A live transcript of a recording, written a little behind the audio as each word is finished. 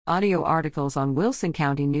Audio articles on Wilson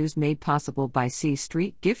County News made possible by C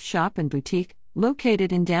Street Gift Shop and Boutique,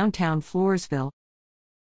 located in downtown Floresville.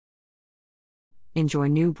 Enjoy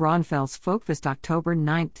New Braunfels Folkfest October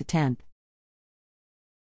 9th to 10th.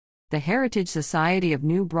 The Heritage Society of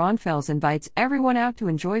New Braunfels invites everyone out to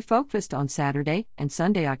enjoy Folkfest on Saturday and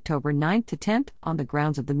Sunday, October 9th to 10th, on the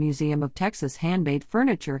grounds of the Museum of Texas Handmade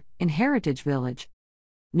Furniture in Heritage Village.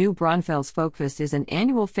 New Braunfels Folkfest is an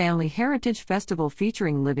annual family heritage festival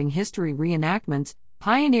featuring living history reenactments,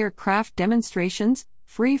 pioneer craft demonstrations,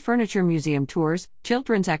 free furniture museum tours,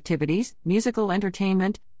 children's activities, musical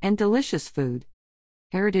entertainment, and delicious food.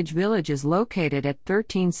 Heritage Village is located at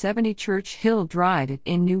 1370 Church Hill Drive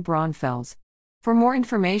in New Braunfels. For more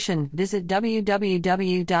information, visit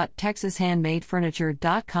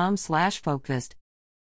www.texashandmadefurniture.com/folkfest.